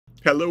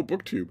Hello,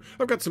 BookTube.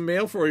 I've got some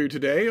mail for you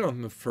today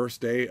on the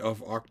first day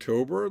of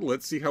October.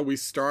 Let's see how we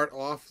start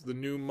off the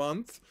new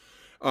month.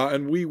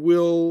 And we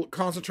will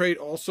concentrate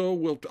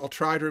also, I'll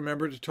try to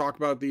remember to talk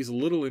about these a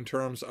little in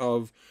terms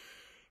of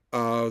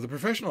the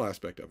professional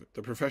aspect of it,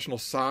 the professional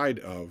side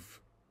of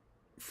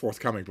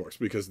forthcoming books,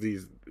 because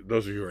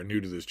those of you who are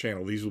new to this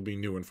channel, these will be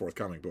new and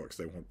forthcoming books.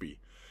 They won't be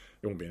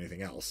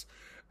anything else.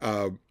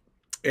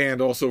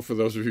 And also, for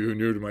those of you who are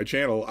new to my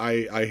channel,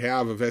 I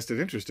have a vested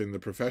interest in the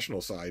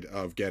professional side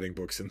of getting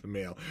books in the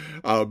mail,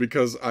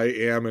 because I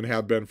am and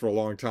have been for a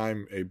long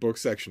time a book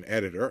section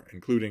editor,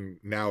 including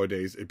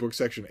nowadays a book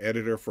section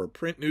editor for a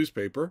print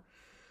newspaper.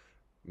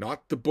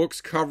 Not the book's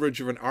coverage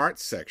of an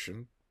arts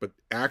section, but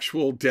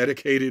actual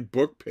dedicated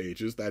book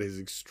pages. That is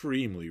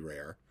extremely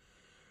rare.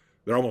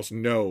 There are almost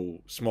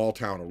no small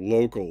town or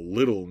local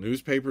little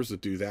newspapers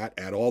that do that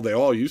at all. They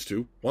all used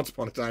to. Once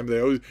upon a time,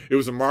 it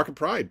was a mark of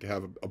pride to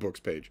have a books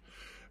page.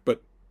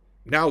 But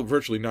now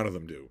virtually none of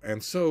them do.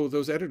 And so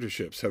those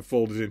editorships have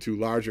folded into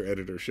larger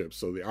editorships.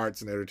 So the arts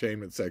and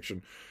entertainment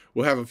section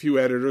will have a few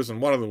editors, and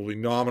one of them will be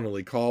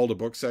nominally called a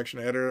book section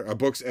editor, a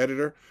books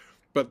editor,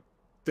 but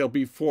there'll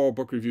be 4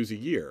 book reviews a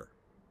year,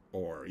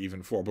 or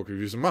even 4 book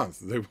reviews a month.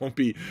 They won't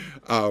be,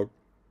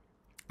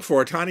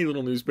 for a tiny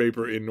little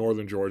newspaper in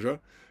northern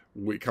Georgia.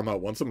 We come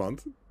out once a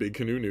month, Big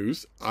Canoe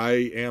News. I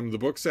am the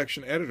book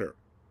section editor.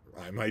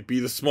 I might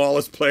be the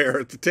smallest player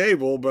at the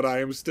table, but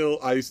I still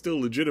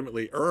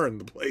legitimately earn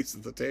the place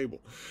at the table.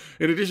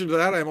 In addition to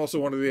that, I'm also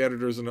one of the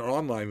editors in an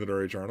online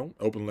literary journal,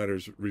 Open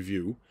Letters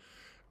Review,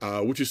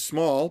 which is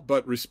small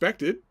but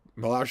respected,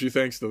 largely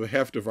thanks to the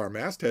heft of our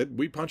masthead.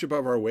 We punch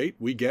above our weight.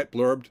 We get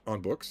blurbed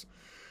on books.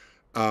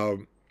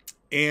 And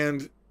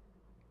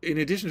in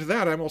addition to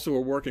that, I'm also a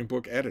working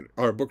book editor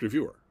or book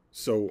reviewer.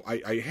 So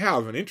I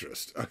have an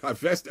interest.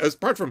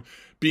 Apart from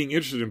being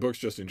interested in books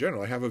just in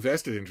general, I have a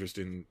vested interest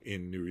in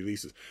new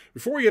releases.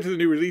 Before we get to the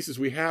new releases,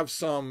 we have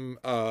some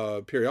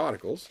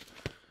periodicals.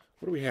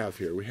 What do we have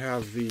here? We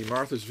have the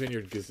Martha's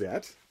Vineyard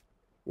Gazette,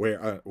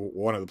 where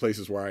one of the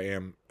places where I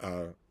am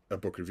a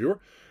book reviewer.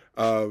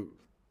 A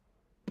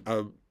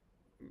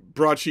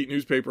broadsheet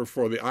newspaper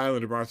for the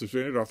island of Martha's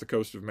Vineyard off the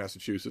coast of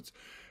Massachusetts.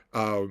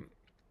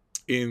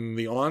 In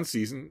the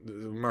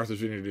on-season, Martha's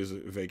Vineyard is a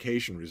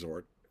vacation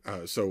resort.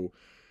 So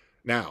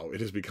now it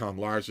has become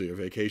largely a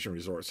vacation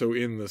resort. So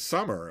in the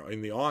summer,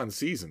 in the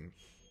on-season,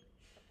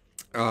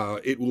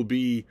 it will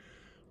be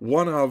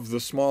one of the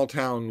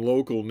small-town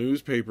local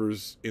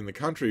newspapers in the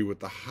country with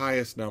the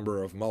highest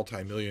number of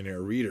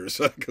multimillionaire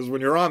readers. Because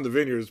when you're on the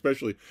Vineyard,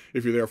 especially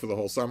if you're there for the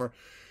whole summer,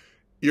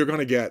 you're going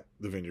to get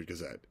the Vineyard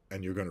Gazette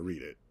and you're going to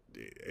read it.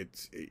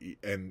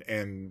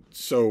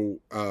 So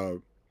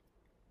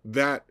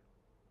that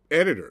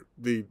editor,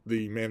 the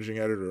managing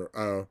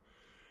editor,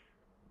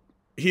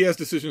 he has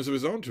decisions of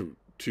his own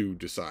to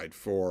decide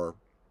for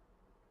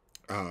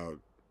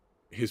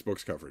his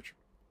book's coverage.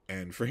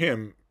 And for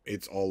him,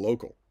 it's all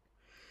local.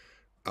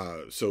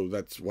 So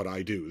that's what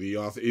I do.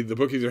 The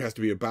book either has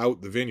to be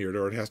about the vineyard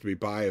or it has to be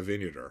by a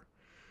vineyarder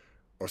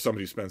or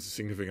somebody who spends a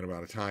significant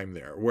amount of time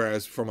there.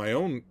 Whereas for my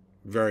own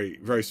very,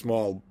 very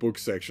small book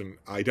section,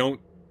 I don't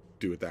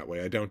do it that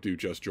way. I don't do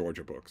just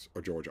Georgia books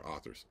or Georgia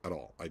authors at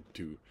all. I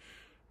do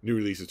new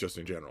releases just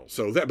in general.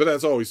 So but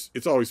it's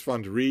always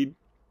fun to read.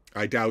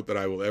 I doubt that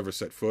I will ever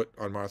set foot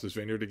on Martha's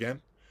Vineyard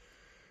again.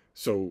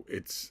 So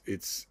it's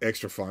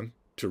extra fun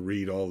to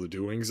read all the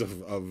doings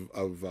of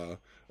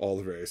all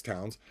the various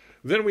towns.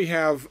 Then we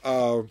have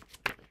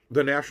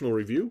the National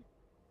Review.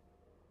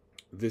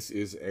 This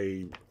is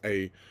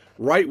a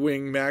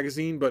right-wing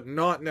magazine, but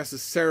not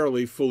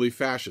necessarily fully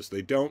fascist.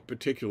 They don't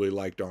particularly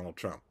like Donald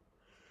Trump.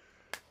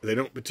 They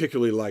don't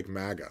particularly like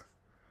MAGA.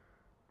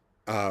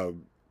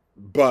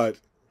 But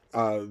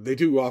they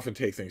do often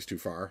take things too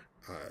far.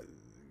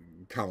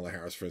 Kamala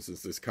Harris, for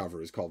instance, this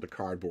cover is called the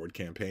Cardboard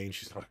Campaign.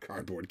 She's not a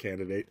cardboard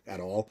candidate at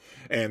all.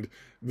 And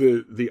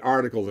the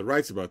article that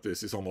writes about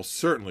this is almost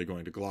certainly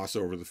going to gloss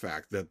over the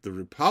fact that the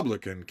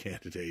Republican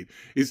candidate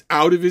is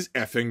out of his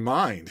effing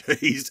mind.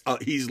 He's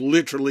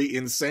literally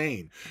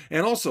insane.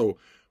 And also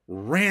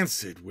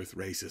rancid with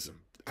racism.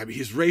 I mean,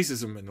 his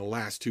racism in the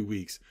last 2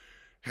 weeks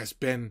has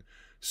been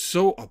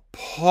so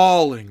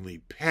appallingly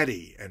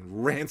petty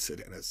and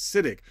rancid and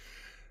acidic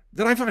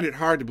that I find it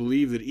hard to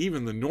believe that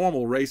even the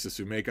normal racists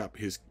who make up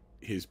his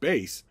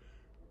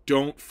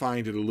don't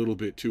find it a little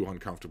bit too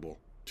uncomfortable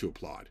to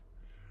applaud.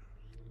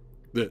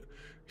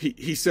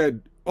 He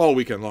said all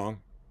weekend long,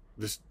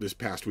 this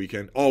past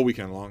weekend, all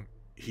weekend long,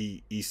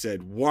 he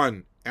said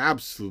one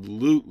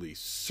absolutely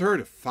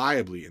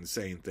certifiably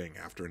insane thing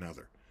after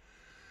another.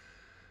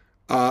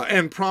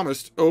 And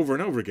promised over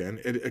and over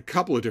again at a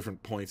couple of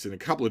different points in a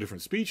couple of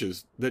different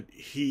speeches that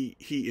he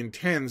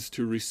intends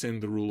to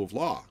rescind the rule of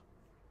law.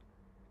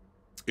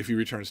 If he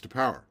returns to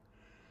power,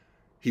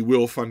 he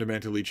will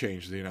fundamentally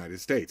change the United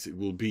States. It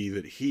will be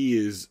that he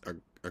is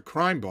a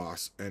crime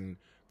boss, and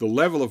the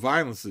level of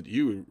violence that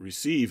you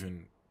receive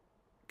in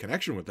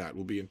connection with that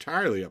will be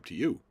entirely up to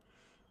you.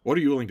 What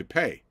are you willing to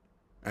pay,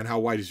 and how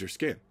white is your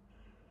skin?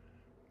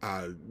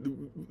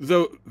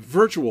 The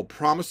virtual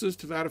promises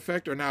to that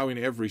effect are now in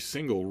every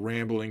single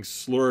rambling,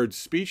 slurred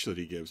speech that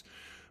he gives.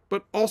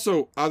 But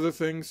also other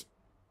things.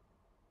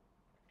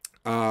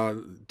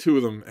 Two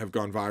of them have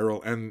gone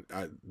viral, and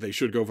they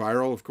should go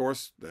viral, of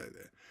course.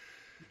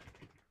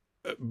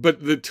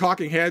 But the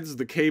talking heads,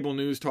 the cable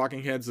news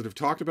talking heads that have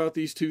talked about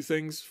these two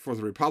things for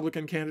the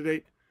Republican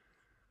candidate,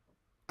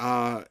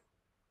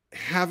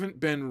 haven't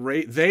been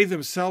they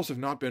themselves have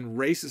not been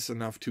racist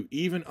enough to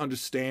even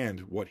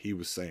understand what he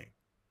was saying.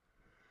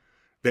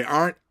 They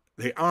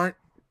aren't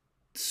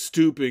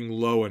stooping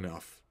low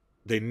enough.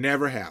 They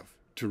never have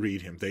to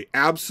read him. They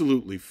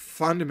absolutely,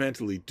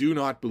 fundamentally do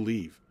not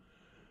believe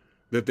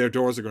that their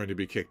doors are going to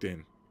be kicked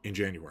in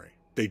January.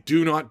 They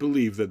do not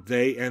believe that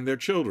they and their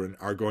children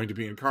are going to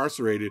be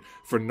incarcerated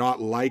for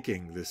not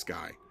liking this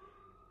guy.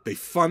 They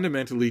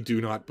fundamentally do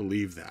not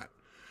believe that.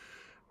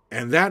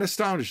 And that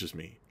astonishes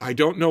me. I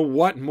don't know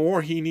what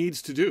more he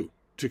needs to do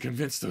to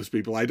convince those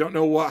people. I don't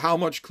know how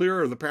much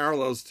clearer the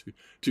parallels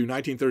to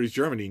 1930s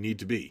Germany need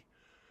to be.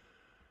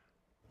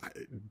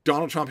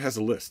 Donald Trump has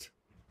a list.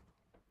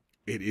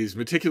 It is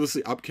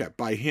meticulously upkept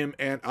by him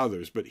and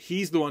others, but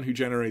he's the one who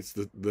generates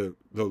the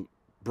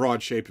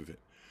broad shape of it.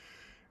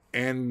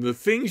 And the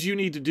things you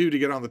need to do to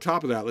get on the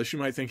top of that list, you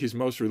might think his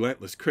most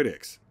relentless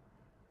critics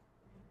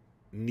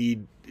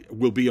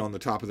will be on the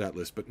top of that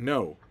list, but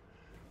no.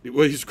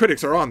 Well, his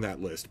critics are on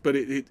that list, but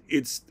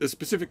it's a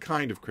specific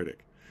kind of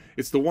critic.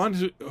 It's the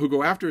ones who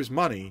go after his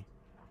money.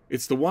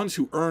 It's the ones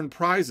who earn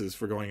prizes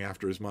for going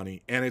after his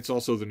money, and it's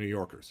also the New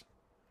Yorkers.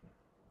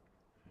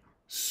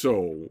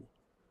 So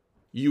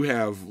you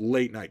have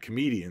late-night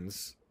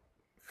comedians.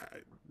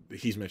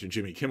 He's mentioned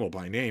Jimmy Kimmel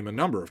by name a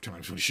number of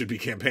times when he should be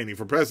campaigning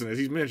for president.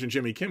 He's mentioned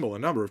Jimmy Kimmel a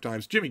number of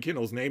times. Jimmy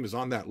Kimmel's name is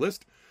on that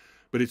list,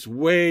 but it's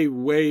way,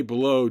 way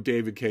below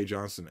David K.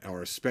 Johnson,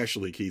 or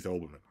especially Keith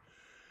Olbermann.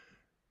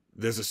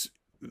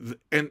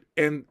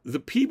 And the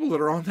people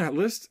that are on that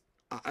list,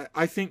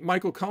 I think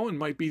Michael Cohen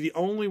might be the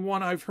only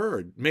one I've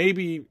heard,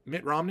 maybe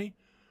Mitt Romney,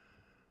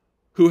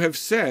 who have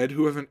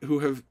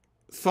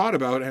thought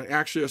about and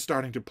actually are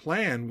starting to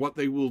plan what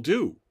they will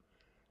do,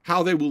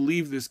 how they will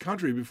leave this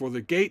country before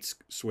the gates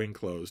swing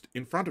closed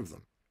in front of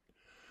them.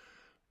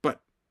 But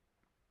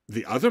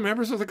the other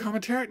members of the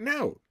commentariat,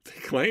 no. They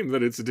claim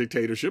that it's a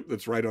dictatorship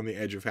that's right on the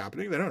edge of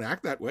happening. They don't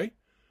act that way.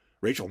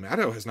 Rachel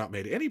Maddow has not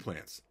made any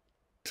plans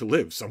to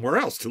live somewhere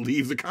else, to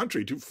leave the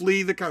country, to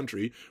flee the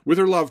country with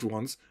her loved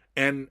ones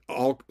and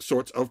all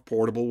sorts of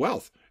portable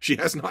wealth. She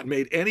has not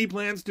made any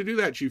plans to do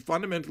that. She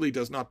fundamentally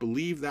does not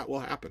believe that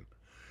will happen.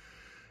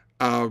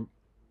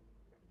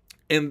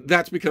 And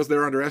that's because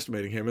they're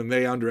underestimating him, and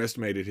they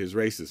underestimated his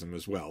racism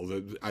as well.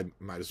 I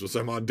might as well say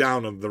I'm on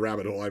down on the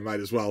rabbit hole. I might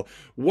as well.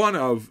 One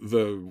of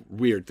the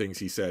weird things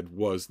he said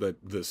was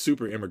that the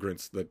super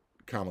immigrants that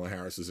Kamala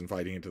Harris is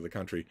inviting into the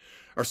country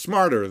are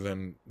smarter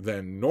than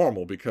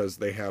normal because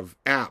they have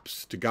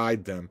apps to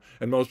guide them,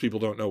 and most people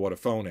don't know what a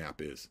phone app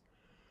is.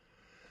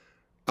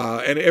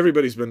 And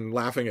everybody's been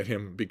laughing at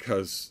him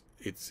because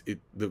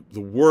the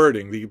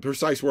wording, the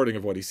precise wording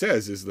of what he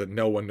says is that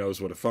no one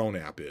knows what a phone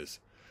app is,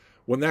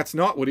 when that's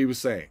not what he was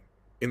saying.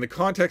 In the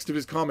context of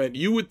his comment,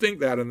 you would think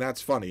that, and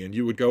that's funny, and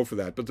you would go for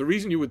that. But the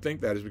reason you would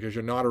think that is because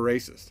you're not a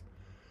racist.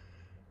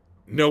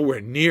 Nowhere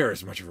near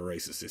as much of a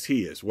racist as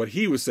he is. What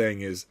he was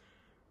saying is,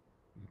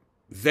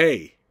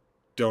 they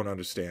don't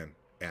understand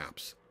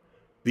apps.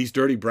 These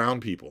dirty brown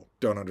people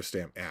don't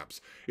understand apps.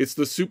 It's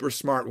the super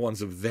smart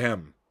ones of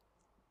them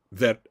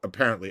that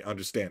apparently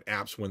understand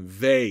apps when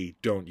they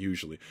don't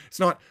usually. It's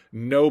not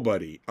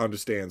nobody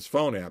understands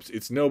phone apps.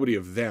 It's nobody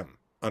of them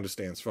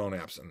understands phone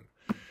apps. And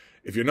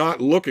if you're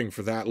not looking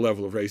for that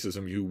level of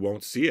racism, you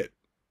won't see it.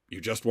 You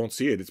just won't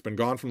see it. It's been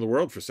gone from the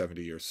world for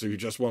 70 years, so you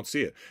just won't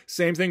see it.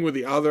 Same thing with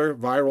the other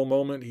viral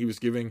moment. He was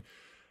giving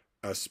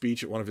a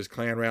speech at one of his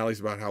Klan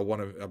rallies about how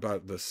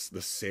the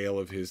sale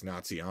of his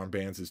Nazi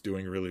armbands is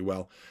doing really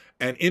well,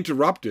 and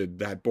interrupted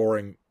that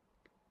boring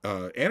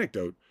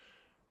anecdote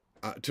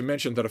to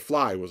mention that a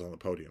fly was on the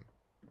podium.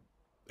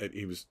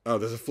 He was, oh,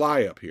 there's a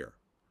fly up here.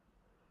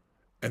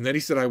 And then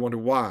he said, I wonder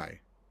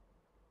why.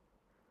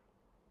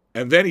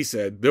 And then he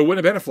said, there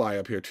wouldn't have been a fly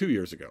up here 2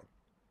 years ago.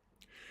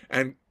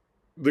 And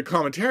the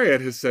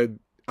commentariat has said,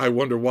 I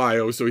wonder why.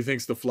 Oh, so he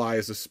thinks the fly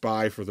is a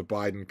spy for the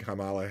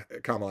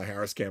Biden-Kamala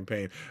Harris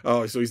campaign.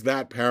 Oh, so he's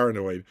that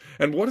paranoid.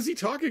 And what is he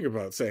talking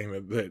about, saying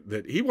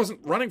that he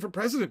wasn't running for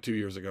president 2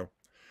 years ago?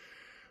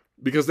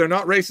 Because they're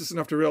not racist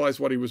enough to realize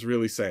what he was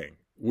really saying,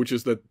 which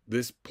is that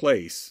this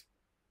place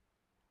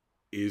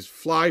is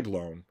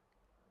fly-blown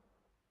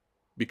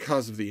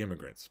because of the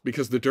immigrants,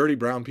 because the dirty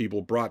brown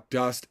people brought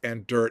dust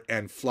and dirt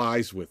and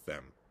flies with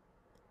them.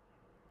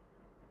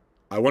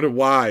 I wonder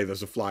why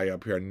there's a fly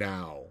up here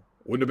now.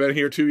 Wouldn't have been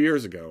here 2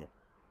 years ago.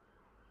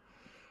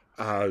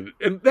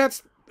 And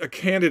that's a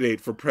candidate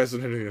for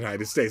president of the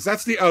United States.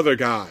 That's the other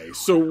guy.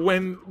 So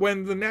when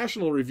the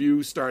National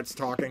Review starts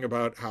talking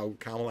about how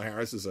Kamala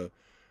Harris is a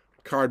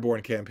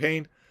cardboard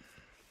campaign,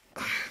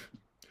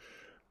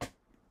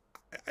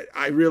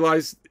 I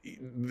realize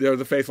they're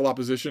the faithful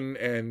opposition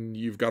and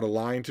you've got a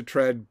line to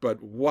tread,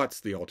 but what's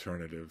the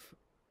alternative?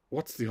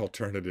 What's the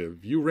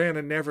alternative? You ran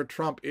a never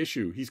Trump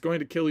issue. He's going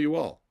to kill you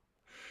all.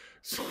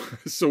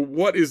 So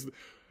what is...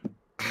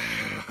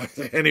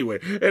 anyway,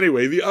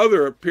 the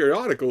other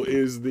periodical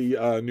is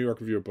the New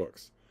York Review of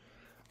Books,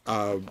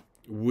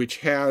 which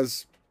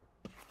has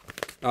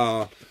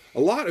a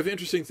lot of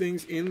interesting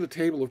things in the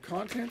table of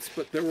contents,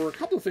 but there were a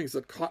couple of things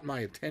that caught my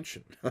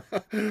attention.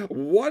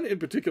 One in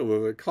particular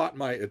that caught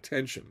my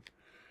attention.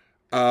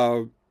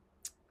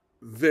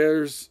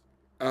 There's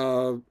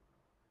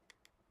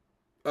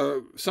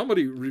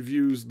somebody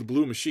reviews The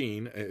Blue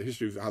Machine, a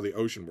history of how the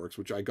ocean works,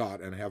 which I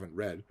got and haven't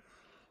read.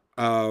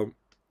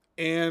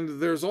 And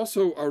there's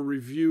also a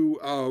review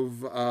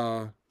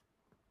of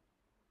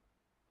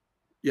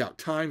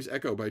Time's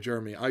Echo by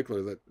Jeremy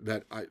Eichler.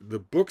 The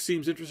book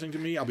seems interesting to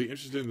me. I'll be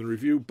interested in the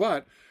review.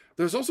 But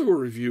there's also a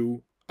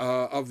review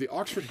of the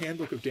Oxford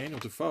Handbook of Daniel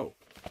Defoe,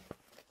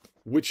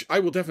 which I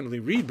will definitely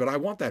read, but I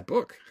want that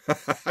book.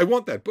 I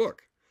want that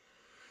book.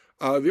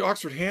 The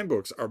Oxford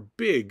Handbooks are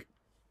big,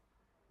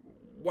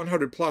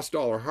 $100+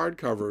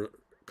 hardcover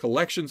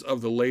collections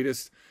of the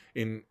latest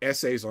in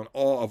essays on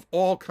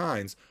all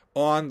kinds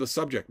on the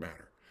subject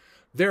matter.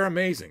 They're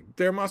amazing.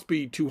 There must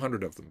be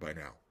 200 of them by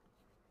now.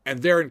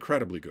 And they're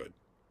incredibly good.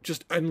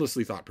 Just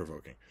endlessly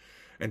thought-provoking.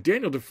 And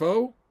Daniel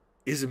Defoe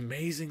is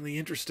amazingly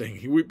interesting.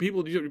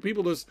 People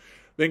just,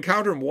 they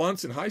encounter him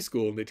once in high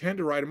school and they tend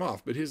to write him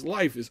off, but his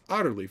life is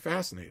utterly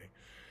fascinating.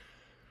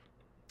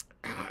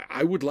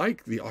 I would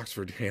like the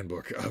Oxford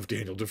Handbook of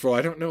Daniel Defoe.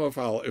 I don't know if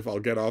I'll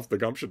get off the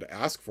gumption to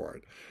ask for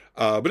it.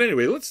 But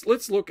anyway, let's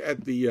look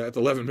at the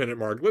 11-minute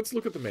mark. Let's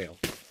look at the mail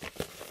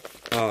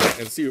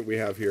and see what we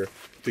have here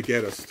to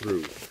get us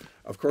through.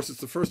 Of course, it's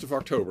the 1st of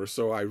October,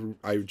 so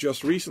I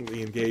just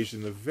recently engaged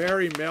in the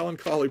very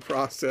melancholy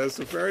process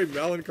of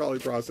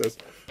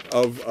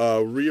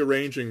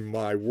rearranging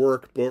my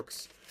work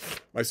books,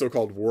 my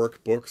so-called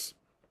work books,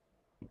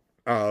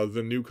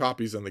 the new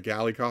copies and the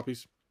galley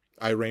copies.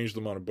 I arrange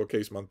them on a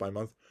bookcase month by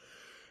month.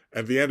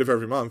 At the end of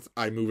every month,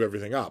 I move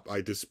everything up. I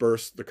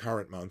disperse the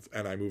current month,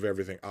 and I move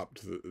everything up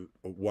to the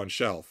one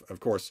shelf. Of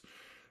course,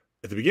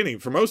 at the beginning,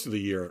 for most of the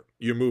year,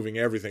 you're moving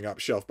everything up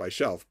shelf by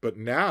shelf. But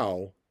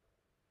now,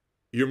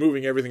 you're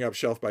moving everything up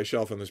shelf by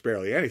shelf, and there's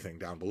barely anything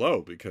down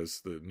below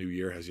because the new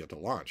year has yet to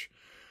launch.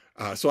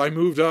 So I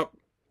moved up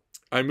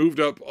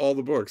all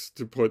the books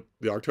to put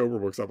the October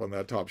books up on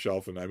that top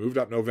shelf, and I moved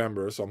up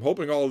November. So I'm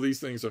hoping all of these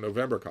things are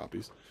November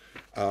copies.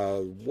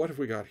 What have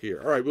we got here?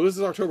 All right, well, this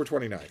is October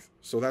 29th,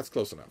 so that's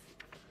close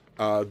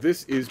enough.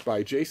 This is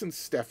by Jason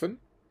Steffen,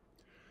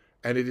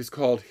 and it is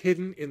called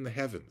Hidden in the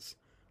Heavens.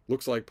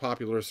 Looks like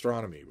popular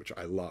astronomy, which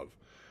I love.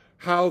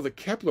 How the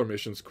Kepler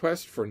mission's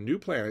quest for new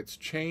planets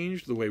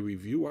changed the way we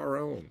view our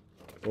own.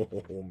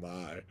 Oh,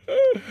 my.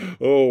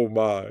 Oh,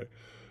 my.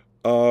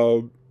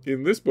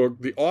 In this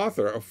book, the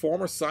author, a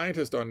former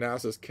scientist on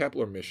NASA's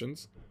Kepler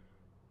missions,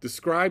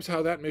 describes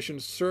how that mission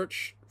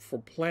searched for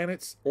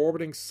planets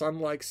orbiting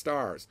sun-like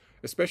stars,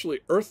 especially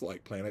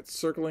Earth-like planets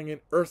circling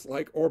in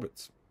Earth-like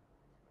orbits.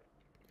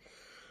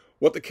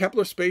 What the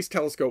Kepler Space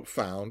Telescope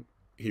found,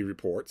 he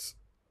reports,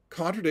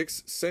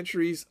 contradicts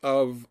centuries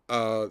of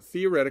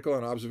theoretical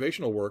and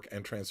observational work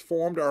and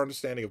transformed our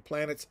understanding of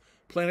planets,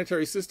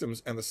 planetary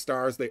systems, and the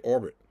stars they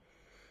orbit.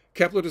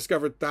 Kepler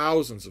discovered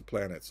thousands of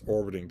planets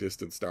orbiting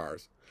distant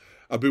stars,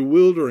 a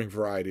bewildering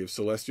variety of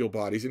celestial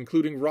bodies,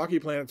 including rocky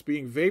planets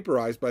being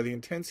vaporized by the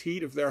intense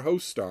heat of their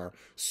host star,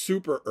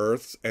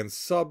 super-Earths and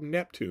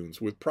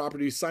sub-Neptunes, with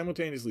properties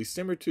simultaneously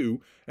similar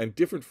to and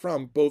different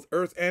from both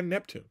Earth and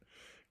Neptune.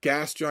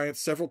 Gas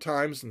giants several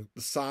times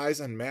the size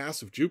and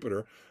mass of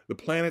Jupiter, the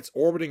planets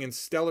orbiting in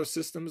stellar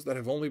systems that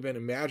have only been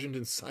imagined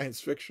in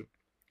science fiction.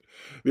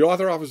 The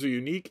author offers a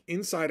unique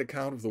inside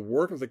account of the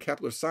work of the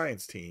Kepler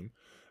science team,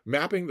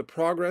 mapping the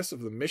progress of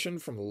the mission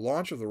from the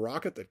launch of the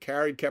rocket that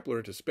carried Kepler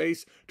into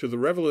space to the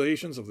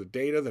revelations of the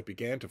data that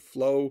began to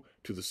flow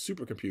to the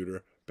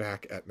supercomputer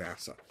back at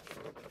NASA.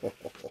 Oh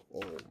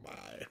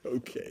my.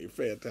 Okay,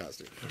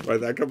 fantastic. Right,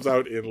 that comes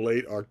out in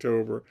late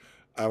October.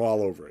 I'm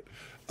all over it.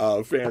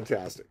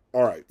 Fantastic.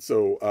 All right,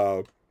 so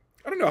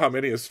I don't know how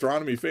many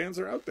astronomy fans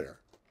are out there.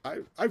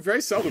 I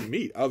very seldom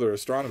meet other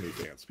astronomy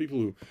fans,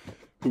 people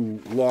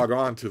who log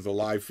on to the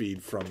live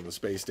feed from the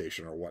space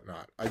station or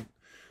whatnot. I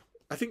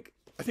think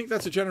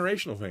that's a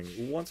generational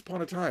thing. Once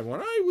upon a time, when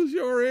I was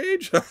your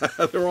age,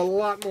 there were a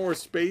lot more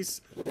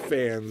space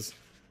fans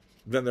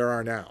than there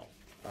are now.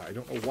 I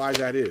don't know why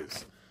that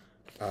is.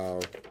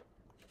 But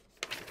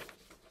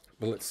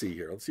let's see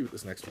here. Let's see what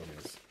this next one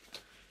is.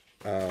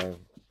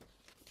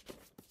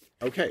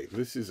 Okay,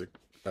 this is a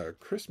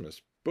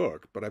Christmas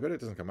book, but I bet it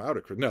doesn't come out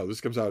at Christmas. No,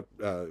 this comes out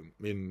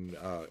in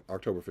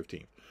October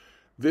 15th.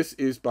 This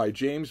is by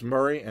James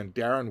Murray and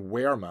Darren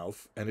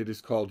Wearmouth, and it is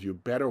called You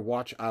Better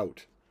Watch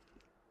Out,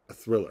 a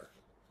thriller.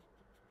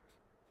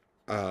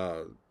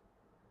 A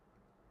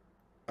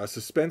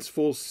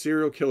suspenseful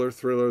serial killer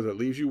thriller that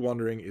leaves you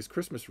wondering, is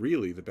Christmas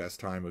really the best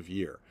time of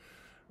year?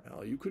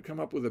 Well, you could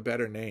come up with a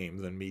better name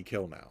than Me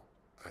Kill Now,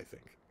 I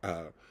think.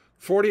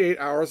 48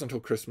 hours until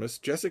Christmas,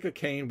 Jessica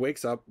Kane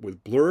wakes up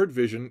with blurred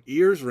vision,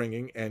 ears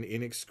ringing, and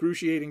in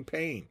excruciating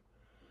pain.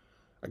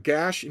 A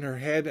gash in her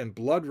head and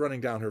blood running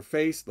down her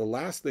face. The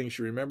last thing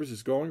she remembers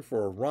is going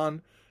for a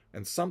run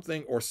and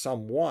something or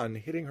someone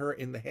hitting her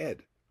in the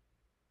head.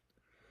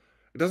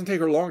 It doesn't take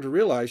her long to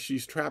realize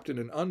she's trapped in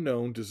an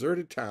unknown,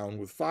 deserted town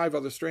with 5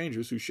 other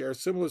strangers who share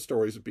similar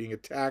stories of being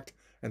attacked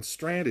and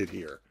stranded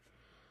here.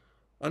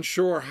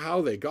 Unsure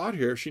how they got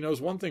here, she knows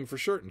one thing for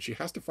certain: she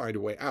has to find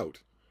a way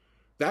out.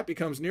 That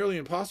becomes nearly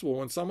impossible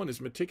when someone is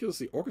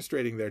meticulously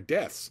orchestrating their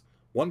deaths,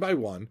 one by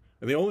one,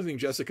 and the only thing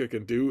Jessica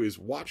can do is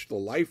watch the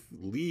life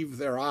leave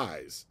their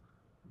eyes.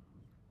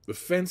 The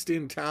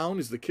fenced-in town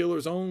is the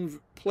killer's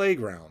own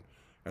playground,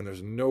 and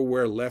there's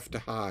nowhere left to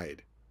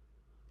hide.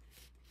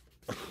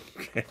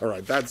 Okay, all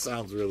right, that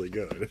sounds really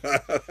good.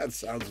 That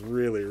sounds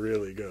really,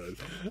 really good.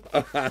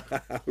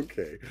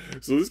 Okay,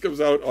 so this comes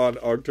out on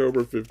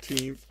October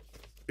 15th.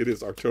 It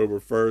is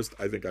October 1st.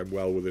 I think I'm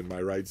well within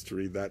my rights to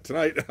read that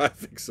tonight. I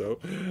think so.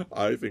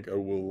 I think I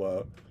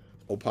will.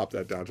 I'll pop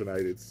that down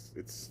tonight.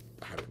 It's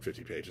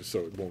 150 pages, so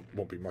it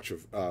won't be much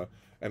of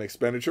an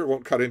expenditure. It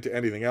won't cut into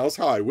anything else.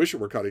 How I wish it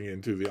were cutting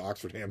into the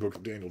Oxford Handbook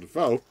of Daniel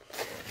Defoe.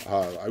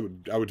 I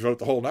would devote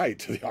the whole night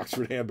to the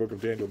Oxford Handbook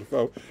of Daniel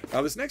Defoe.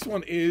 Now this next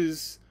one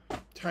is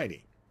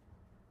tiny.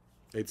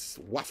 It's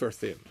wafer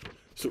thin,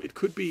 so it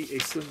could be a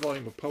slim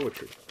volume of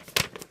poetry.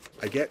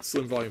 I get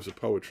slim volumes of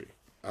poetry.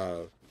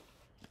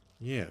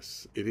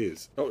 Yes, it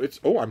is.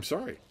 Oh, I'm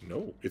sorry.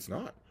 No, it's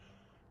not.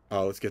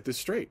 Let's get this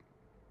straight.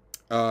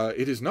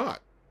 It is not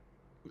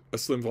a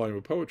slim volume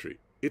of poetry.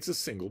 It's a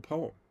single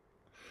poem.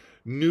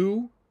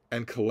 New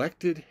and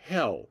Collected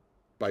Hell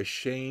by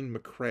Shane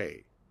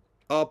McCrae.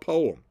 A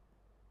poem.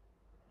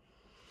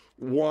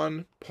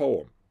 One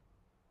poem.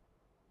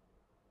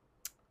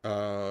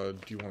 Do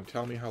you want to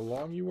tell me how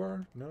long you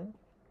are? No?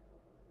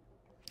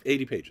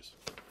 80 pages.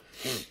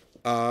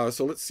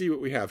 So let's see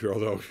what we have here.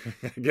 Although,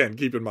 again,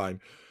 keep in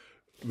mind,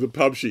 the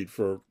pub sheet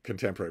for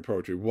contemporary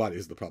poetry, what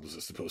is the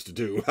publicist supposed to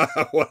do?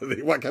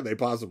 What can they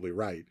possibly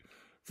write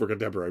for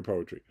contemporary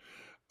poetry?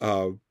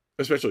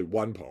 Especially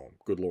one poem,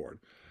 good Lord.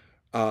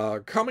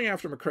 Coming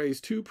after McCrae's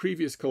 2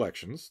 previous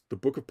collections, the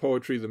Book of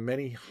Poetry, The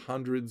Many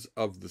Hundreds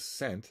of the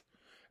Cent,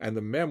 and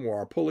the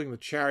memoir, Pulling the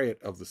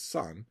Chariot of the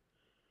Sun,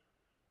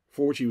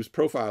 for which he was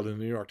profiled in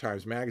the New York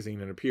Times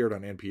Magazine and appeared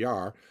on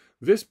NPR,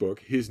 this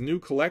book, his new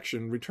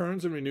collection,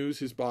 returns and renews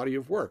his body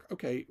of work.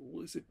 Okay,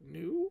 well, is it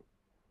new?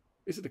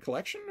 Is it a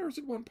collection or is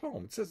it one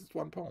poem? It says it's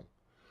one poem.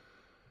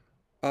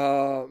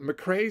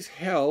 McCrae's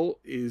Hell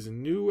is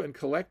new and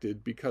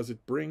collected because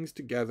it brings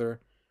together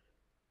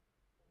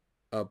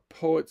a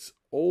poet's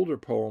older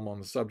poem on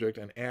the subject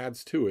and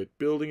adds to it,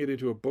 building it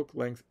into a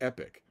book-length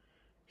epic.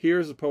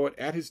 Here's a poet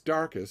at his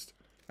darkest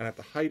and at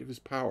the height of his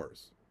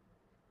powers.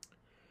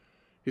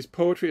 His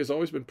poetry has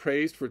always been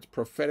praised for its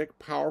prophetic,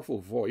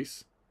 powerful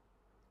voice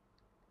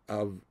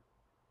of...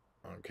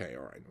 Okay,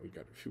 all right, we've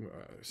got a few,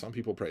 some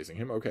people praising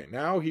him. Okay,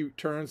 now he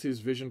turns his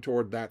vision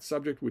toward that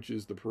subject, which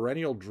is the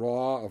perennial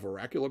draw of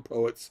oracular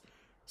poets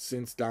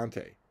since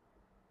Dante.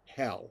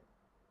 Hell.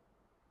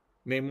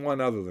 Name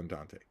one other than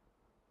Dante.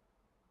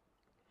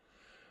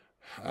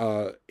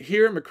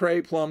 Here,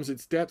 McCrae plumbs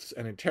its depths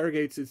and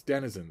interrogates its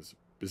denizens.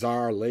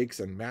 Bizarre lakes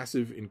and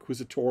massive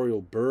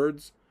inquisitorial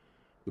birds,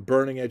 the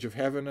burning edge of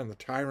heaven and the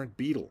tyrant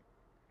beetle.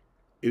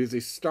 It is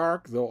a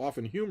stark, though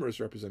often humorous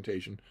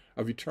representation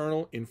of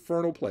eternal,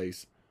 infernal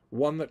place,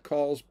 one that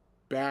calls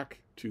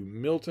back to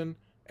Milton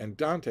and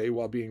Dante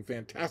while being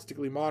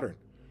fantastically modern.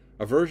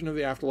 A version of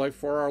the afterlife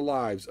for our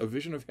lives, a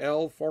vision of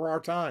hell for our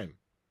time.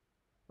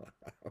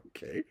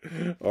 Okay,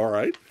 all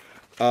right.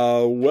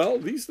 Well,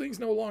 these things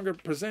no longer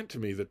present to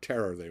me the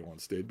terror they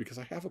once did because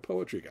I have a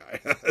poetry guy.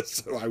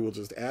 So I will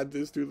just add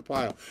this to the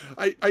pile.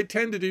 I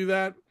tend to do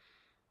that.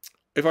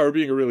 If I were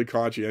being a really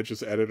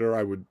conscientious editor,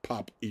 I would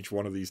pop each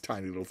one of these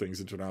tiny little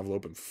things into an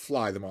envelope and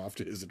fly them off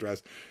to his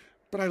address.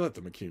 But I let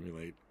them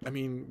accumulate. I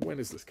mean, when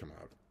does this come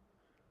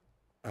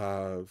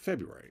out?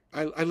 February.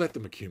 I let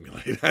them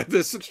accumulate.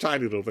 There's such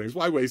tiny little things.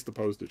 Why waste the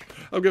postage?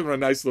 I'll give him a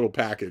nice little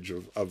package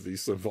of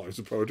these slim volumes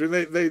of poetry.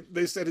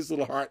 They set his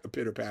little heart a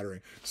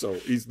pitter-pattering. So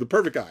he's the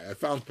perfect guy. I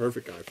found the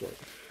perfect guy for it.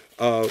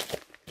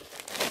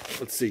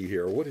 Let's see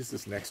here. What is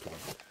this next one?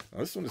 Now,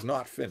 this one is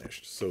not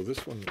finished. So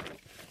this one...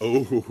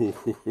 Oh,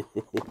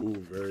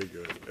 very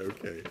good.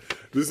 Okay.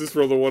 This is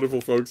from the wonderful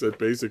folks at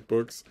Basic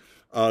Books.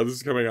 This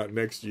is coming out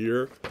next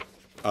year.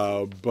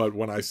 But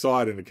when I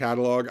saw it in the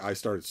catalog, I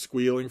started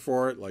squealing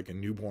for it like a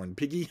newborn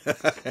piggy.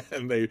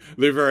 And they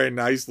very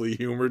nicely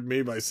humored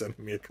me by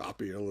sending me a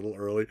copy a little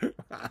early.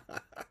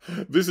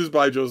 This is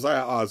by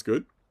Josiah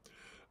Osgood,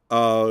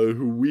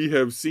 who we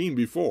have seen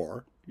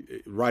before,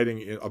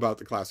 writing about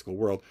the classical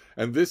world.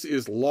 And this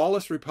is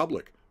Lawless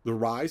Republic, The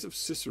Rise of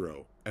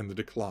Cicero and the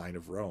Decline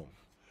of Rome,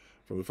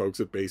 from the folks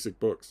at Basic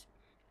Books.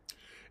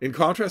 In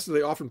contrast to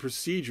the often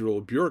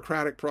procedural,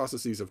 bureaucratic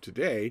processes of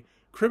today,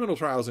 criminal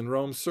trials in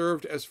Rome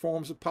served as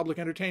forms of public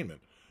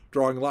entertainment,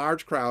 drawing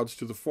large crowds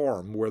to the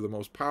forum where the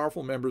most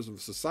powerful members of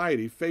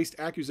society faced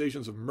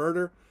accusations of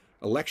murder,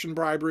 election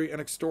bribery,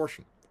 and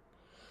extortion.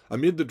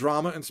 Amid the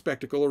drama and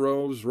spectacle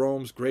arose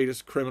Rome's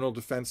greatest criminal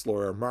defense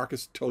lawyer,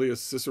 Marcus Tullius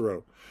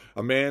Cicero,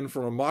 a man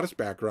from a modest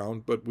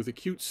background, but with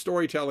acute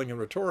storytelling and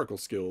rhetorical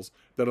skills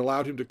that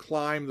allowed him to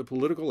climb the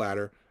political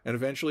ladder and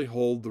eventually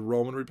hold the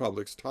Roman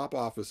Republic's top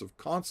office of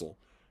consul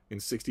in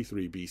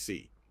 63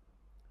 BC.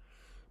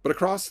 But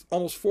across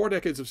almost 4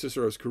 decades of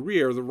Cicero's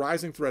career, the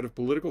rising threat of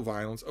political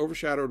violence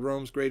overshadowed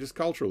Rome's greatest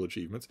cultural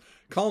achievements,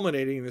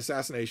 culminating in the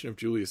assassination of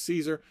Julius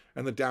Caesar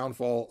and the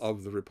downfall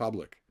of the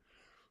Republic.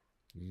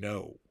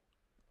 No.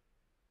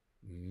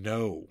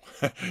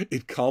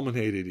 It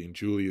culminated in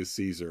Julius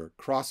Caesar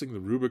crossing the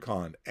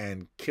Rubicon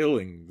and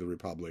killing the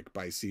Republic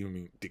by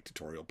assuming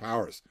dictatorial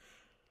powers.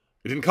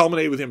 It didn't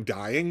culminate with him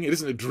dying. It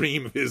isn't a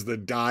dream of his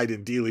that died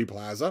in Dealey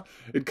Plaza.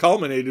 It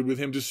culminated with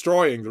him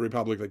destroying the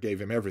Republic that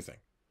gave him everything.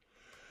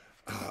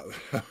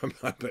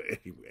 But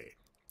anyway,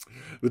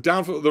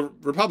 the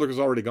Republic was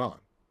already gone.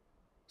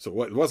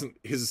 So it wasn't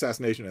his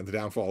assassination and the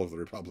downfall of the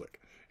Republic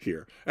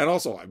here. And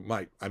also,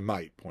 I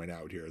might point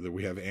out here that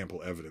we have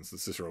ample evidence that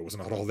Cicero was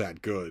not all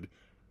that good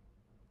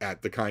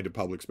at the kind of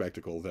public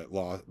spectacle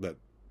that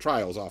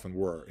trials often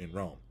were in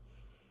Rome.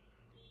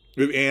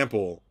 We have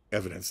ample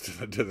evidence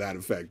to that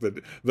effect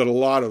that a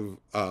lot of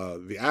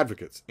the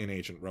advocates in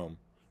ancient Rome,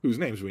 whose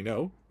names we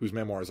know, whose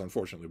memoirs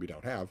unfortunately we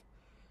don't have,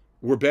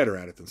 were better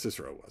at it than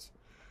Cicero was.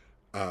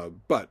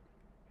 But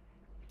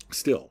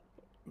still,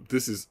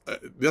 this is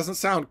doesn't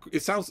sound.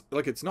 It sounds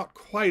like it's not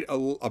quite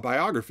a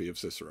biography of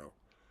Cicero.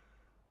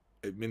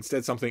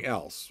 Instead, something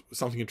else,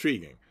 something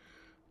intriguing.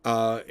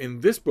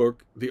 In this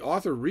book, the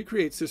author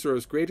recreates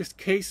Cicero's greatest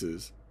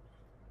cases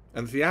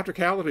and the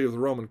theatricality of the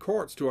Roman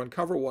courts to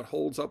uncover what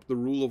holds up the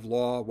rule of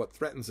law, what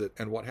threatens it,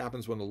 and what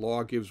happens when the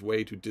law gives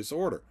way to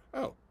disorder.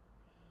 So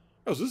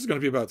this is going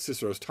to be about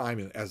Cicero's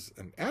time as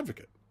an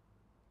advocate,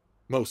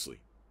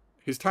 mostly.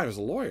 His time as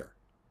a lawyer.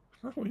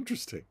 How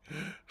interesting.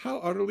 How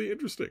utterly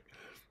interesting.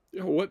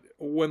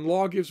 When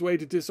law gives way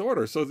to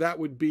disorder. So that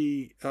would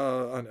be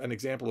an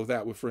example of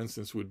that, for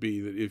instance, would be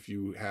that if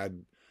you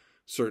had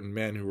certain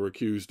men who were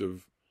accused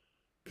of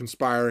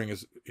conspiring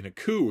in a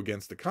coup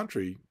against the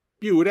country,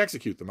 you would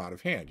execute them out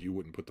of hand. You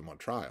wouldn't put them on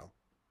trial.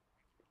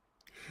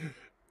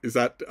 Is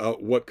that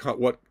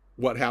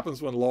what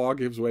happens when law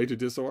gives way to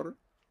disorder?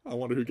 I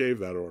wonder who gave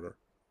that order.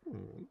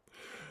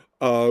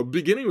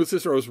 Beginning with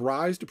Cicero's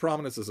rise to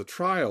prominence as a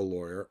trial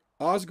lawyer,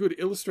 Osgood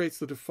illustrates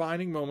the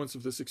defining moments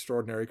of this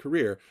extraordinary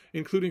career,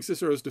 including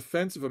Cicero's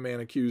defense of a man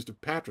accused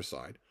of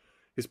patricide,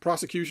 his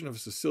prosecution of a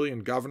Sicilian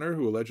governor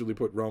who allegedly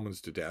put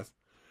Romans to death,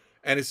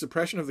 and his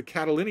suppression of the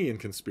Catiline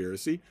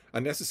conspiracy, a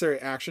necessary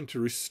action to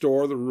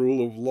restore the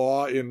rule of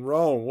law in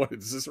Rome. What,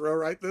 did Cicero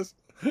write this?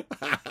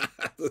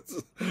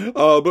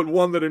 But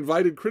one that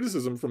invited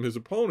criticism from his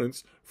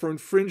opponents for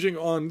infringing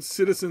on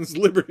citizens'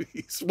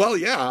 liberties. Well,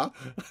 yeah,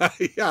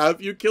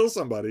 if you kill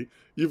somebody,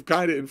 you've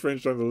kind of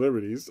infringed on the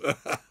liberties.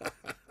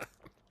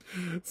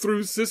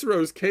 Through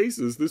Cicero's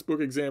cases, this book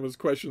examines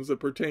questions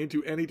that pertain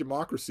to any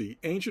democracy,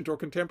 ancient or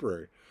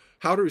contemporary,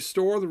 how to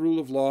restore the rule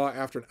of law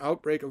after an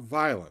outbreak of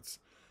violence,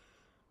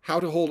 how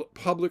to hold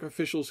public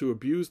officials who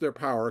abuse their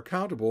power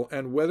accountable,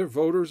 and whether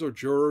voters or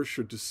jurors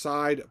should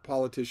decide a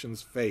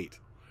politician's fate.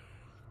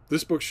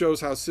 This book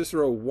shows how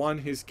Cicero won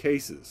his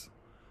cases.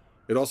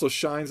 It also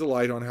shines a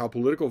light on how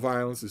political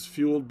violence is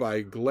fueled by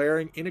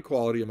glaring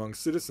inequality among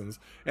citizens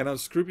and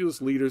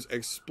unscrupulous leaders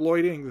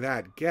exploiting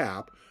that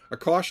gap, a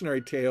cautionary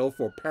tale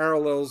for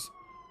parallels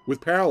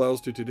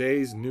to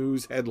today's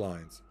news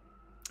headlines.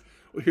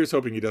 Well, here's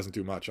hoping he doesn't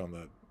do much on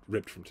the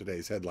ripped from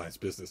today's headlines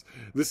business.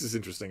 This is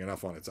interesting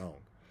enough on its own.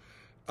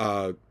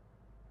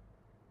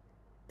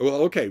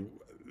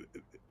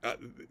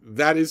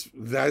 That is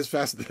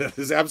fascinating. That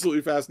is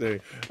absolutely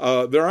fascinating.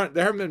 There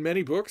haven't been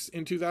many books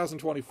in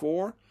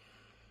 2024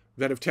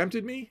 that have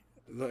tempted me.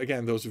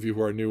 Again, those of you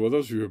who are new,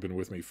 those of you who have been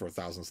with me for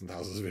thousands and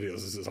thousands of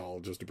videos, this is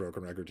all just a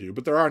broken record to you.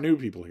 But there are new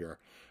people here,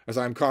 as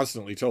I'm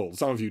constantly told.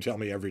 Some of you tell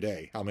me every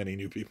day how many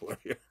new people are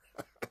here.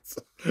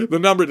 The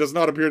number does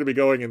not appear to be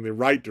going in the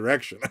right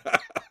direction.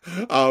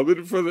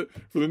 But for the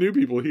new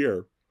people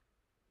here,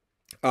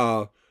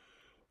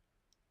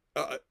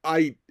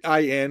 I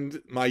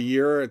end my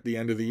year at the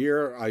end of the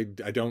year. I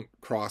don't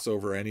cross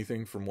over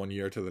anything from one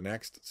year to the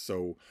next,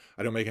 so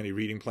I don't make any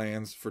reading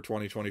plans for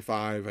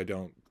 2025. I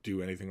don't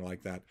do anything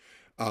like that.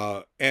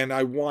 And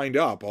I wind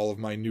up all of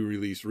my new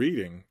release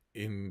reading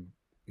in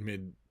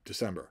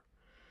mid-December.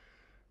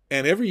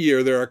 And every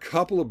year there are a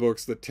couple of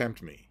books that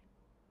tempt me.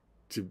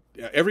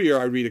 Every year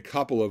I read a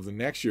couple of the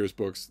next year's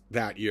books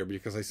that year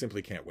because I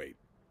simply can't wait.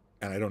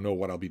 And I don't know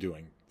what I'll be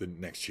doing the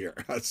next year.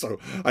 So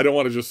I don't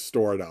want to just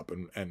store it up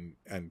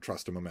and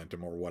trust a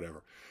momentum or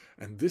whatever.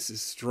 And this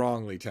is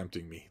strongly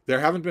tempting me. There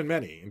haven't been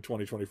many in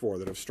 2024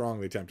 that have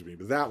strongly tempted me,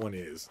 but that one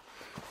is.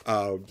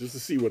 Just to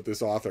see what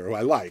this author, who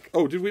I like.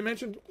 Oh, did we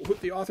mention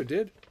what the author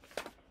did?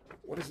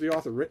 What has the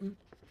author written?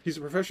 He's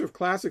a professor of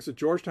classics at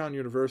Georgetown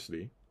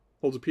University,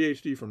 holds a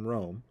PhD from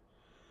Rome,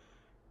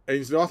 and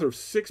he's the author of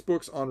 6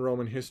 books on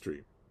Roman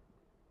history.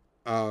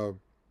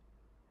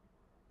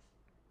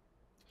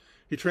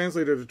 He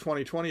translated a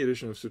 2020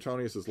 edition of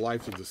Suetonius'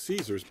 Lives of the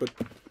Caesars, but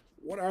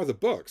what are the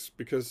books?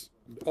 Because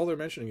all they're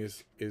mentioning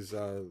is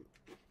oh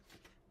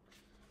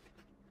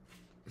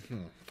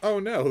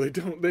no, they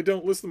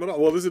don't list them at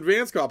all. Well, this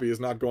advanced copy is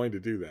not going to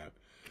do that.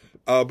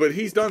 But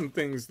he's done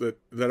things that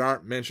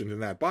aren't mentioned in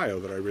that bio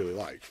that I really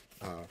like.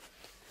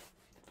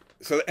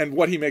 And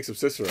what he makes of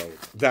Cicero,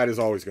 that is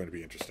always going to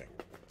be interesting.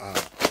 I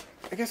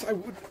guess I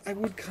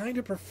would kind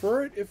of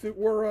prefer it if it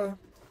were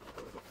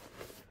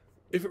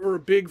a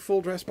big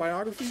full dress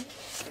biography.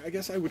 I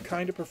guess I would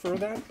kind of prefer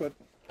that, but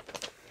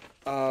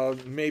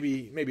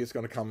maybe it's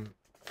going to come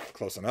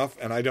close enough.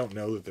 And I don't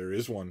know that there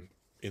is one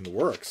in the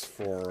works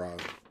for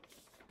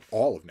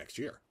all of next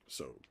year.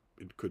 So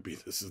it could be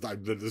this is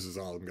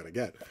all I'm going to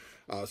get.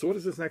 So what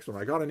is this next one?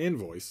 I got an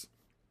invoice,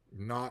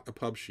 not a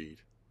pub sheet.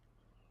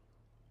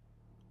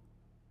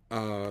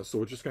 So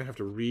we're just going to have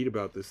to read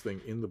about this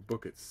thing in the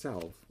book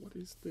itself. What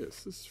is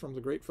this? This is from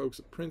the great folks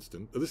at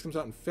Princeton. This comes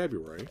out in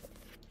February.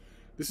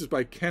 This is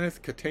by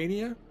Kenneth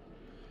Catania,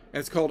 and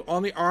it's called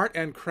On the Art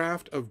and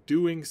Craft of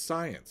Doing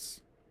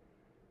Science.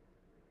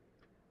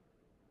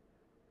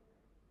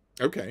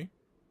 Okay.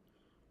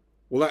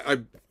 Well,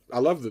 I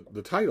love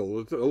the title.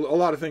 It's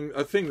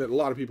a thing that a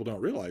lot of people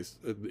don't realize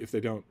if they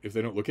don't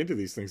look into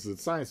these things, is that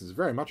science is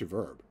very much a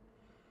verb.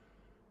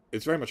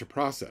 It's very much a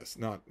process,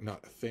 not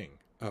a thing.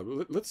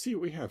 Let's see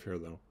what we have here,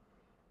 though.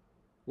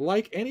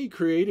 Like any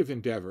creative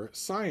endeavor,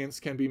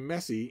 science can be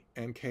messy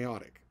and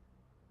chaotic.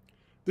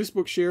 This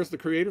book shares the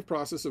creative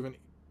process of an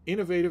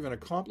innovative and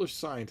accomplished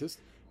scientist,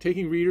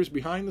 taking readers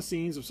behind the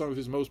scenes of some of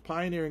his most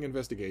pioneering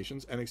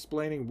investigations and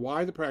explaining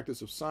why the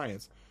practice of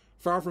science,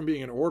 far from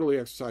being an orderly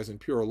exercise in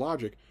pure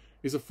logic,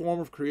 is a form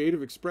of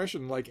creative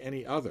expression like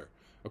any other.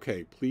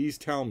 Okay, please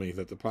tell me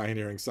that the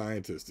pioneering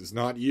scientist is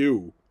not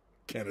you,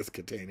 Kenneth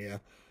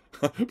Catania.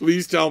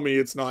 Please tell me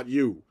it's not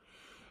you.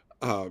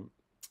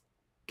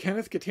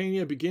 Kenneth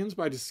Catania begins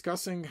by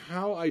discussing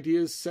how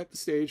ideas set the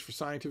stage for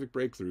scientific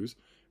breakthroughs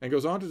and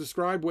goes on to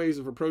describe ways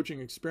of approaching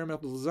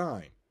experimental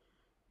design.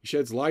 He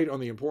sheds light on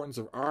the importance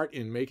of art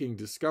in making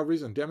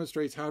discoveries and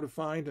demonstrates how to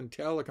find and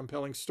tell a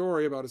compelling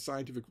story about a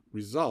scientific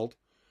result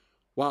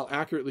while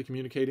accurately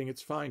communicating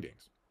its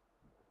findings.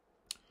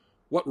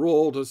 What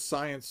role does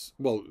scientists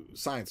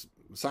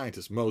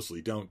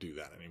mostly don't do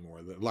that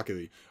anymore.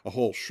 Luckily, a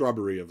whole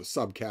shrubbery of a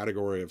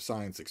subcategory of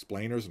science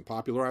explainers and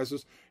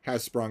popularizers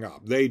has sprung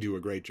up. They do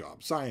a great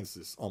job.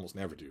 Scientists almost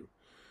never do.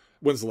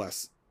 When's the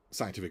last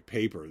scientific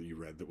paper that you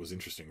read that was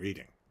interesting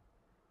reading?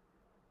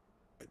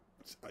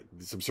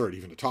 It's absurd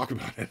even to talk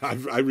about it.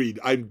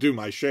 I do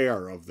my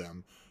share of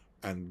them,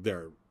 and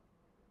they're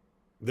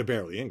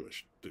barely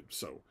English.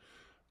 So,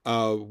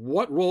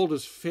 what role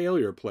does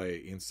failure play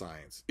in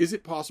science? Is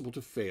it possible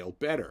to fail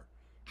better?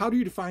 How do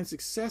you define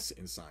success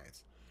in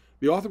science?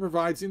 The author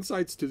provides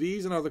insights to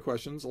these and other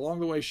questions, along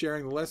the way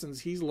sharing the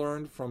lessons he's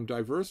learned from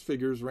diverse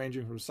figures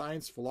ranging from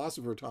science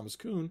philosopher Thomas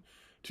Kuhn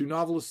to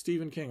novelist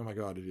Stephen King. Oh my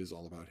God, it is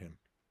all about him.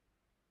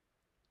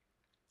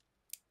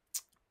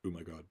 Oh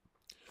my God.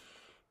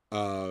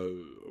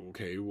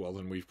 Okay, well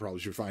then we probably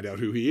should find out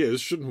who he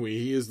is, shouldn't we?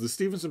 He is the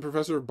Stevenson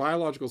Professor of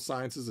Biological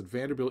Sciences at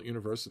Vanderbilt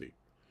University.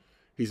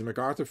 He's a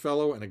MacArthur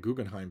Fellow and a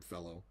Guggenheim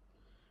Fellow,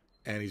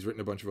 and he's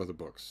written a bunch of other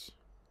books.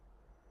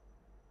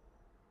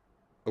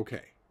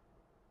 Okay.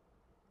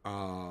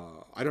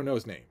 I don't know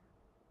his name.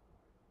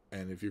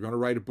 And if you're going to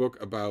write a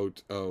book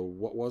about,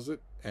 what was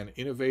it? An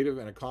innovative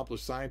and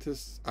accomplished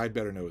scientist, I'd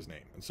better know his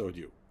name. And so would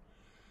you.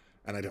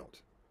 And I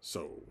don't.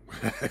 So,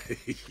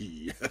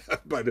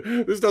 but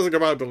this doesn't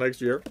come out until next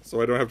year, so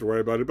I don't have to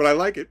worry about it. But I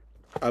like it.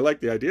 I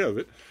like the idea of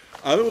it.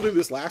 Then we'll do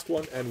this last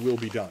one, and we'll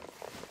be done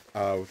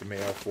with the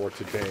mail for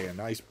today. A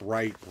nice,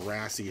 bright,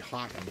 brassy,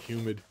 hot, and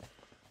humid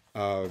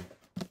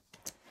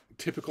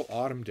typical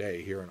autumn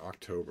day here in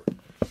October.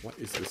 What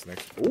is this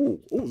next? Oh,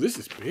 this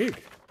is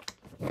big.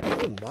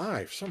 Oh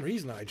my, for some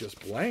reason I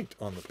just blanked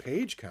on the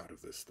page count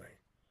of this thing.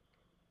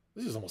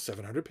 This is almost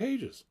 700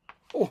 pages.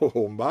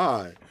 Oh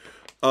my.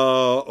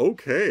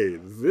 Okay,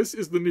 this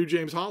is the new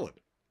James Holland,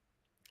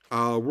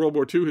 World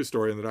War II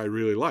historian that I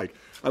really like.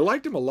 I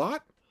liked him a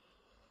lot.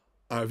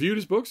 I viewed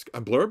his books. I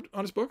blurbed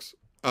on his books.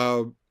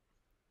 And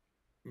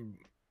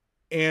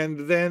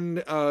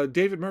then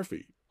David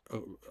Murphy,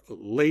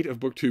 late of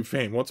BookTube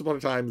fame. Once upon a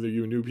time,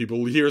 you knew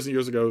people years and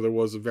years ago. There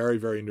was a very,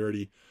 very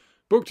nerdy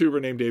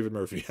booktuber named David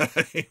Murphy.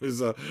 He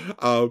was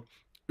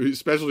his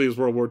specialty is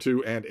World War II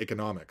and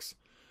economics.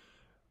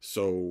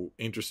 So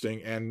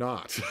interesting and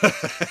not.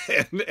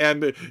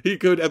 and he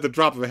could, at the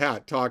drop of a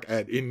hat, talk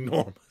at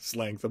enormous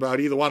length about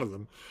either one of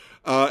them.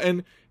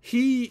 And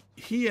he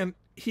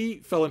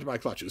fell into my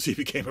clutches. He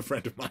became a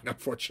friend of mine,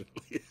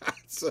 unfortunately.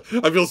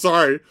 I feel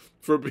sorry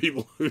for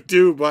people who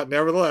do, but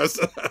nevertheless,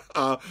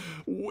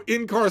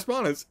 in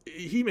correspondence,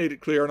 he made it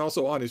clear, and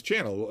also on his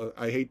channel,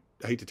 I hate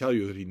to tell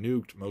you that he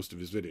nuked most of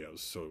his videos,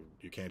 so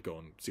you can't go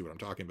and see what I'm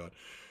talking about.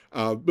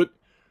 But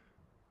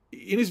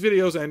in his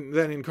videos and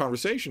then in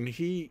conversation,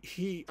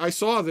 I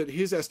saw that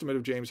his estimate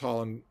of James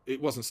Holland,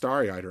 it wasn't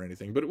starry-eyed or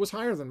anything, but it was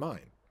higher than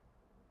mine.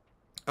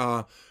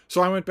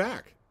 So I went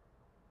back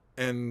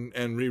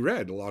and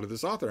reread a lot of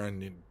this author,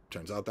 and it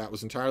turns out that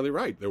was entirely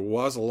right. There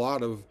was a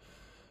lot of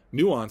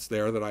nuance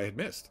there that I had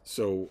missed.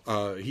 So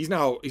he's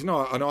now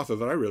an author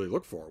that I really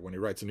look for when he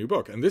writes a new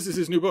book. And this is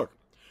his new book,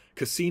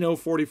 Casino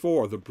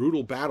 44, The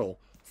Brutal Battle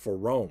for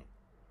Rome.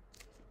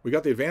 We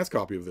got the advanced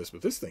copy of this,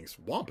 but this thing's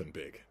whomping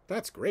big.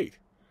 That's great.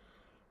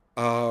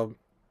 So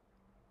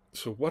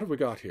what have we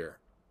got here?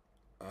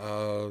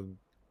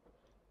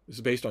 This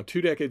is based on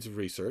 2 decades of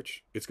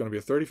research. It's going to be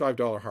a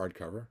 $35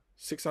 hardcover,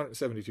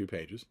 672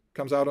 pages.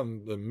 Comes out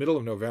in the middle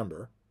of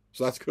November,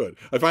 so that's good.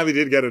 I finally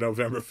did get a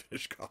November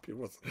finished copy.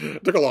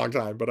 It took a long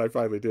time, but I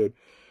finally did.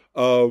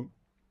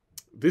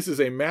 This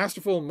is a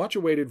masterful,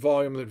 much-awaited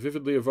volume that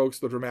vividly evokes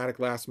the dramatic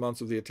last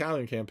months of the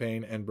Italian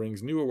campaign and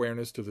brings new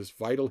awareness to this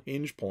vital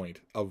hinge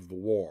point of the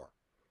war.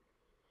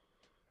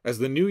 As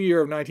the new year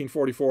of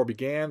 1944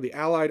 began, the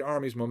Allied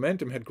army's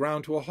momentum had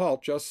ground to a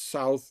halt just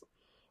south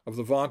of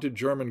the vaunted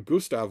German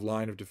Gustav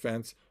line of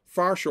defense,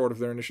 far short of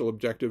their initial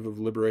objective of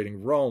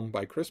liberating Rome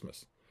by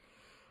Christmas.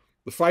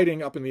 The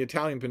fighting up in the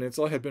Italian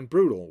peninsula had been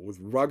brutal, with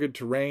rugged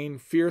terrain,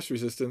 fierce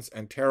resistance,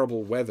 and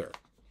terrible weather.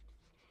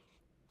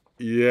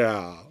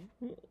 Yeah,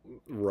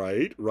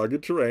 right.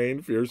 Rugged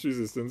terrain, fierce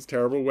resistance,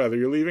 terrible weather.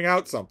 You're leaving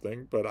out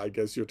something, but I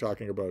guess you're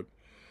talking about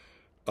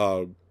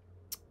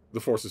the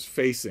forces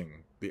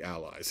facing the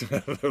Allies.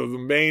 The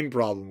main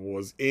problem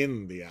was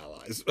in the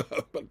Allies.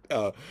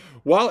 But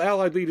while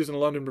Allied leaders in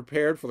London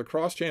prepared for the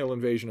cross-channel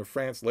invasion of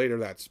France later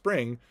that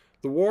spring,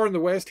 the war in the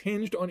West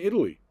hinged on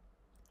Italy.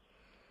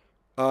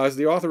 As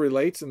the author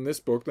relates in this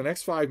book, the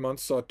next 5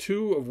 months saw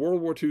 2 of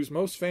World War II's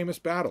most famous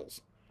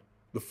battles: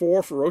 the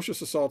 4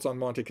 ferocious assaults on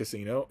Monte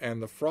Cassino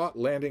and the fraught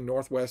landing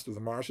northwest of the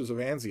marshes of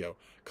Anzio,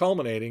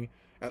 culminating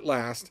at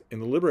last in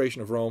the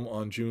liberation of Rome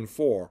on June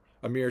 4,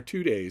 a mere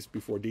 2 days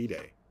before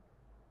D-Day.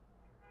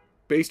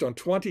 Based on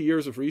 20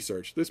 years of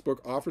research, this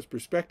book offers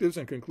perspectives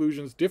and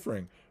conclusions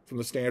differing from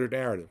the standard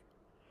narrative.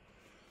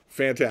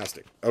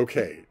 Fantastic.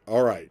 Okay.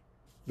 All right.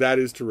 That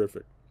is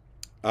terrific.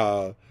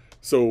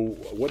 So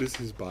what does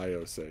his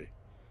bio say?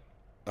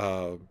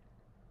 One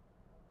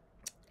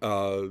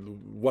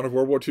of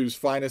World War II's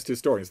finest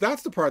historians.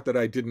 That's the part that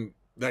I didn't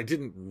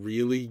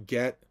really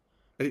get.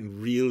 I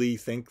didn't really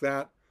think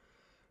that.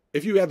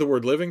 If you add the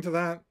word living to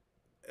that,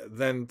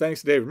 then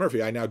thanks to David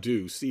Murphy, I now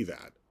do see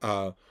that.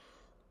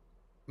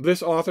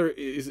 This author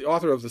is the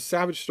author of The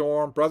Savage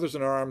Storm, Brothers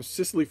in Arms,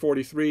 Sicily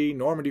 43,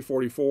 Normandy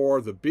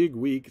 44, The Big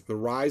Week, The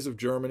Rise of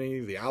Germany,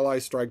 The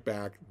Allies Strike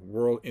Back,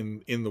 World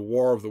in the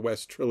War of the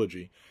West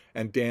trilogy,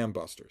 and Dam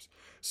Busters.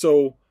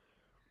 So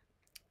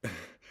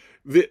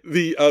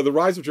the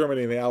Rise of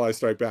Germany and The Allies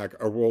Strike Back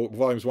are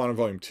volumes 1 and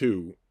volume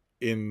 2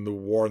 in the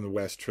War in the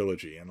West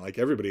trilogy, and like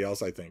everybody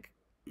else, I think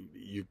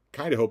you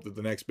kind of hope that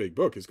the next big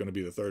book is going to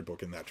be the 3rd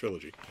book in that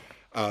trilogy.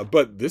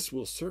 But this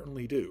will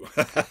certainly do.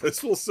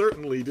 This will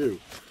certainly do.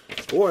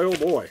 Boy, oh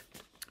boy.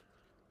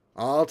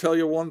 I'll tell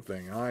you one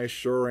thing. I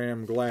sure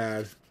am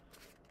glad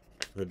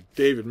that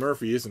David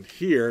Murphy isn't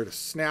here to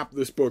snap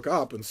this book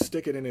up and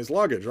stick it in his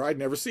luggage, or I'd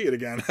never see it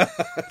again.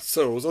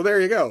 So there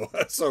you go.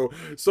 So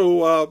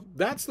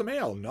that's the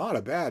mail. Not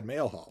a bad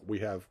mail haul. We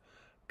have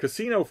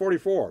Casino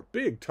 44,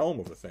 big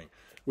tome of a thing.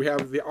 We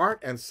have the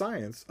art and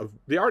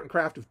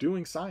craft of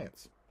doing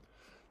science.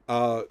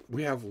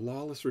 We have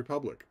Lawless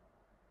Republic,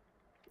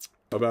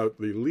 about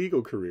the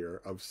legal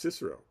career of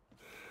Cicero.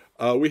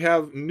 We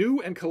have New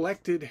and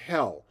Collected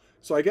Hell.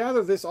 So I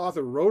gather this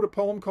author wrote a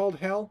poem called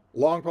Hell,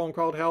 long poem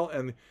called Hell,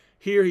 and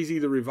here he's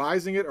either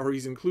revising it or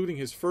he's including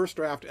his first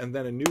draft and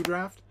then a new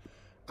draft.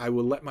 I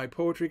will let my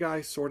poetry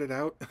guy sort it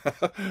out.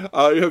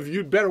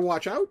 You'd Better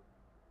Watch Out,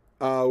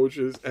 which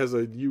has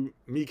a You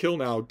Me Kill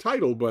Now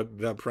title, but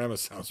that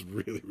premise sounds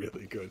really,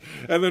 really good.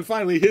 And then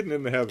finally, Hidden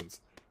in the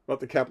Heavens, about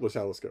the Kepler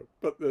telescope,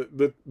 but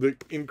the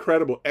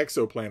incredible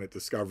exoplanet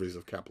discoveries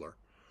of Kepler.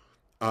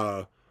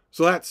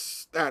 So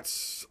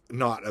that's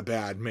not a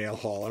bad mail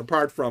haul. And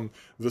apart from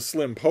the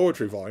slim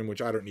poetry volume,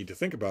 which I don't need to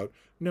think about,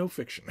 no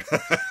fiction.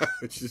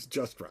 Which is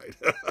just right.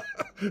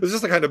 It's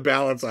just the kind of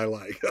balance I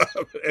like.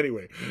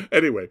 Anyway.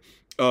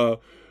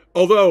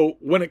 Although,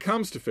 when it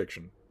comes to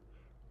fiction,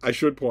 I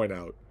should point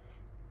out,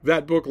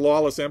 that book,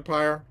 Lawless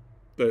Empire,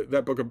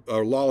 that book,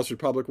 Lawless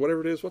Republic,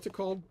 whatever it is, what's it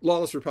called?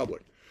 Lawless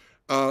Republic.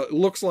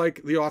 Looks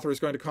like the author is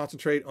going to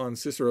concentrate on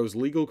Cicero's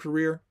legal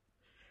career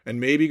and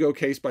maybe go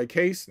case by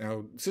case.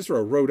 Now,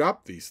 Cicero wrote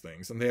up these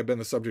things, and they have been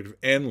the subject of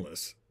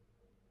endless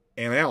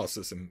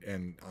analysis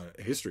and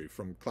history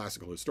from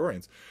classical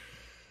historians.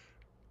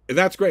 And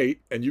that's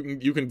great, and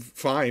you can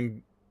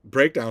find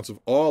breakdowns of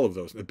all of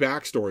those, the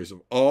backstories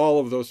of all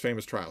of those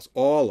famous trials,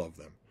 all of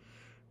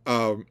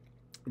them.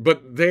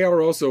 But they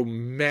are also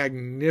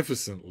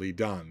magnificently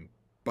done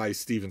by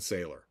Stephen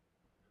Saylor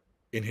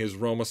in his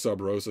Roma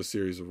Sub Rosa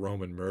series of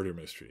Roman murder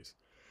mysteries.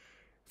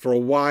 For a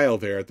while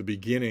there, at the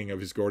beginning of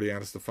his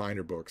Gordianus the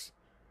Finder books,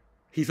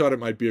 he thought it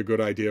might be a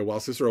good idea, while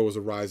Cicero was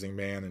a rising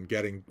man and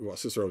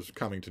Cicero was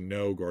coming to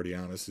know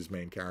Gordianus, his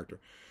main character,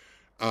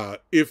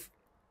 if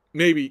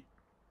maybe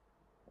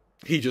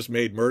he just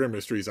made murder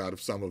mysteries out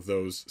of some of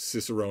those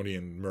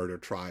Ciceronian murder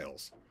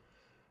trials.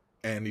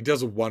 And he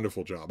does a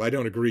wonderful job. I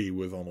don't agree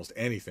with almost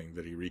anything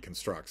that he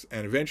reconstructs.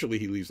 And eventually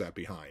he leaves that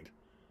behind.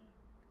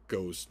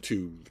 goes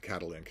to the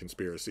Catalan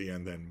conspiracy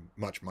and then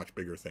much, much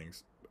bigger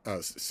things,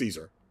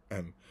 Caesar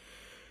and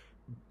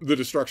the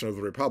destruction of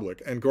the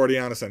Republic. And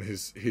Gordianus and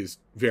his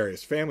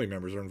various family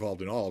members are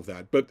involved in all of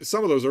that. But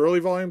some of those early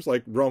volumes,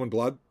 like Roman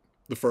Blood,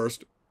 the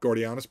first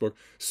Gordianus book,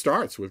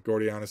 starts with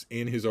Gordianus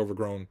in his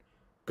overgrown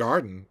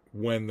garden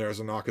when there's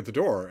a knock at the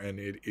door, and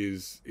it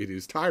is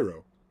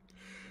Tyro,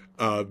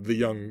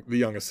 the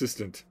young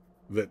assistant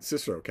that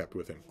Cicero kept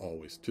with him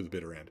always to the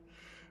bitter end,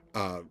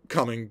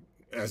 coming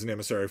as an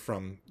emissary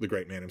from the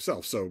great man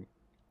himself. So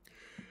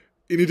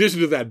in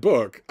addition to that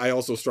book, I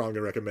also strongly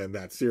recommend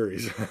that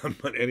series.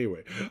 But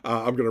anyway,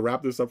 I'm going to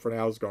wrap this up for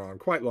now. It's gone on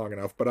quite long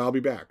enough, but I'll be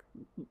back.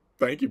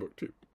 Thank you, BookTube.